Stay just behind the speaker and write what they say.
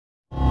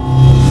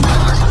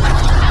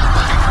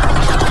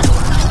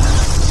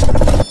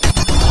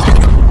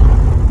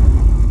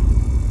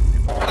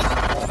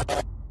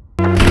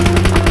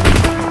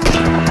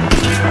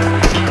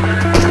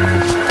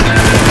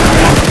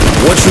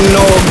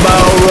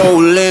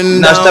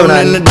नाश्ता बना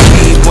रहे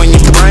हैं। When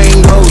your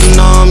brain goes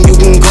numb, you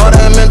can call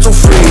that mental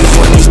freeze.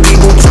 When these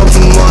people talk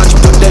too much,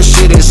 put that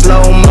shit in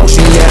slow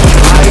motion. Yeah,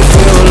 I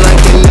feel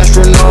like an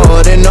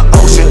astronaut in the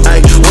ocean.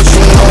 Ay, what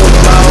you know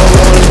about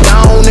rolling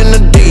down in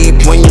the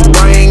deep? When your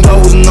brain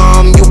goes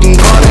numb, you can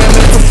call that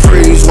mental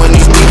freeze. When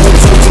these people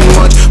talk too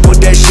much, put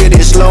that shit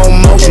in slow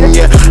motion.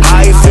 Yeah,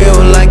 I feel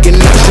like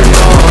an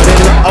astronaut in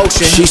the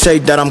ocean. She say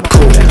that I'm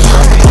cool.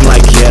 I'm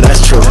like, yeah,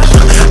 that's true.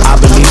 I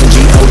believe in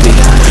G-O-D,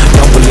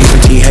 don't believe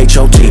in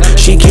T-H-O-T.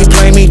 She keep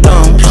playing me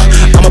dumb,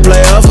 I'm a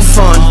player for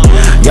fun.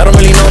 Y'all don't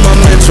really know my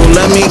mental,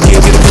 let me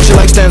give you the picture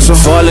like stencil.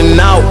 Falling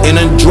out in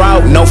a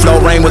drought, no flow,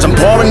 rain wasn't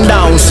pouring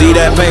down. See,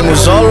 that pain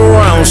was all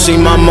around, see,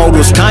 my mode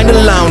was kinda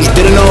lounge.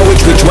 Didn't know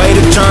which way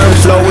to turn,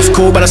 flow was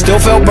cool but I still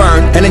felt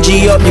burned.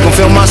 Energy up, you can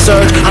feel my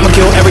surge, I'ma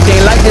kill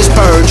everything like this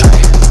purge.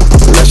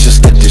 Let's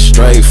just get this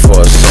straight for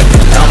a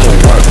second. I'ma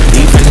work,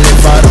 even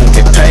if I don't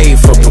get paid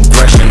for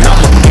progression.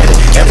 I'ma get it,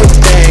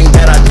 everything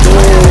that I do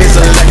is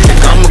electric.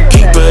 I'ma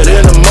keep it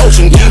in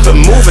motion, keep it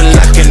moving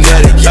like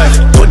kinetic.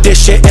 Put this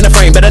shit in a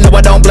frame, better know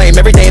I don't blame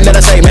everything that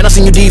I say. Man, I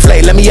seen you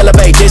deflate, let me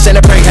elevate. This ain't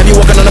a prank, have you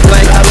walking on a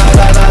plane?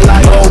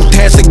 Both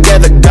hands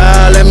together,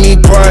 God, let me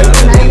pray.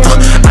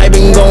 I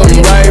been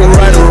going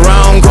right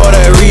around, call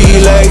that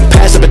relay.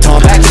 Pass the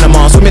baton, back in the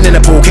mall, swimming in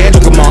the pool, can't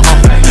drink them all.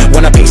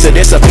 Want a piece of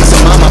this, a piece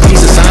of mine, my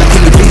piece of sign.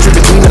 Can you please read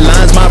between the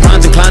lines? My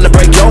rhymes inclined to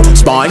break your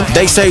spine.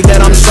 They say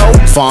that I'm so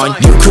fine,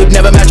 you could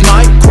never match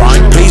my grind.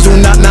 Please do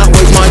not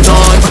waste my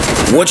time.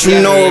 What you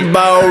know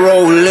about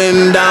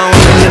rolling down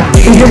in the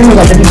deep?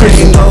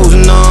 Brain goes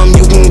numb,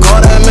 you can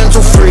call that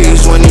mental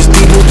freeze. When these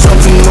people talk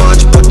too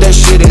much, put that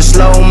shit in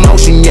slow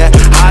motion. Yeah,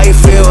 I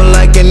feel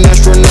like an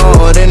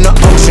astronaut in the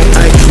ocean.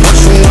 Ay, what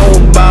you know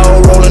about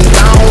rolling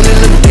down in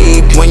the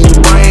deep? When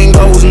your brain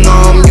goes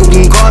numb, you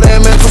can call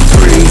that mental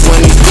freeze.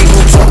 When these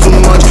people talk too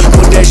much,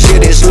 put that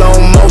shit in slow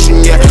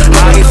motion. Yeah,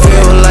 I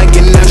feel like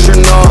an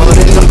astronaut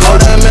in the call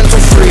that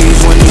mental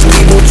freeze. When these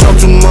people talk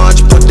too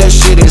much, put that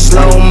shit in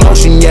slow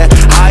motion. Yeah,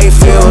 I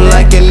feel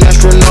like an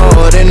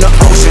astronaut in the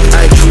ocean.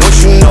 Ay, what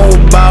you know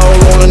about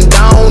rolling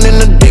down in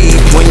the deep?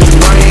 When your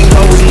brain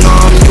goes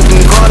numb, you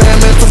can call that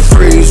mental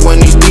freeze. When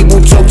these people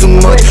talk too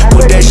much,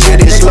 put that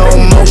shit in slow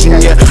motion.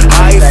 Yeah,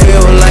 I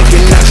feel like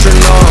an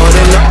astronaut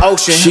in the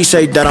ocean. She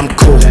say that I'm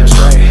cool,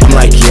 I'm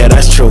like, yeah,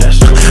 that's true.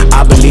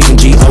 I believe in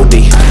G-O-D,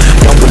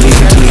 don't believe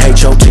in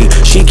T-H-O-T.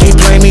 She keep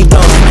playing me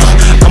dumb,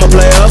 I'm a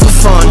player for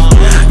fun.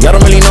 Y'all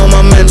don't really know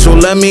my mental,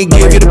 let me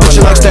give you the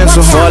picture like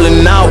stencil.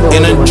 Falling out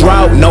in a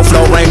drought, no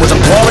flow, rain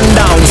wasn't pouring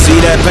down. See,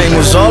 that pain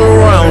was all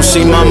around,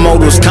 see, my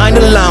mode was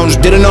kinda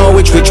lounge. Didn't know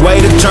which way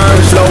to turn,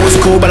 flow was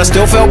cool but I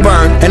still felt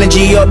burned.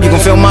 Energy up, you can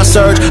feel my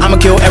surge, I'ma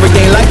kill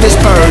everything like this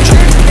purge.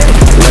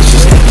 Let's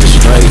just get this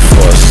straight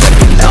for a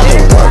second. I'ma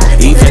work,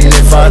 even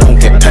if I don't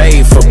get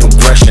paid for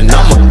progression.